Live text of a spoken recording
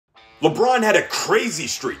LeBron had a crazy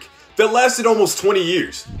streak that lasted almost 20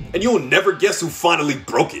 years, and you'll never guess who finally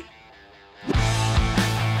broke it.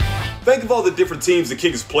 Think of all the different teams the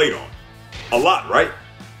King has played on. A lot, right?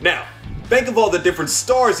 Now, think of all the different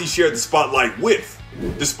stars he shared the spotlight with.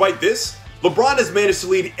 Despite this, LeBron has managed to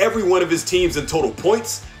lead every one of his teams in total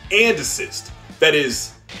points and assists. That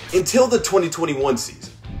is, until the 2021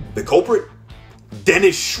 season. The culprit?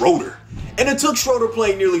 Dennis Schroder. And it took Schroder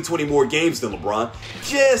playing nearly 20 more games than LeBron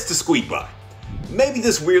just to squeak by. Maybe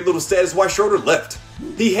this weird little stat is why Schroder left.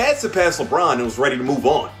 He had surpassed LeBron and was ready to move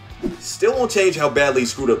on. Still won't change how badly he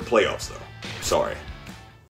screwed up the playoffs though. Sorry.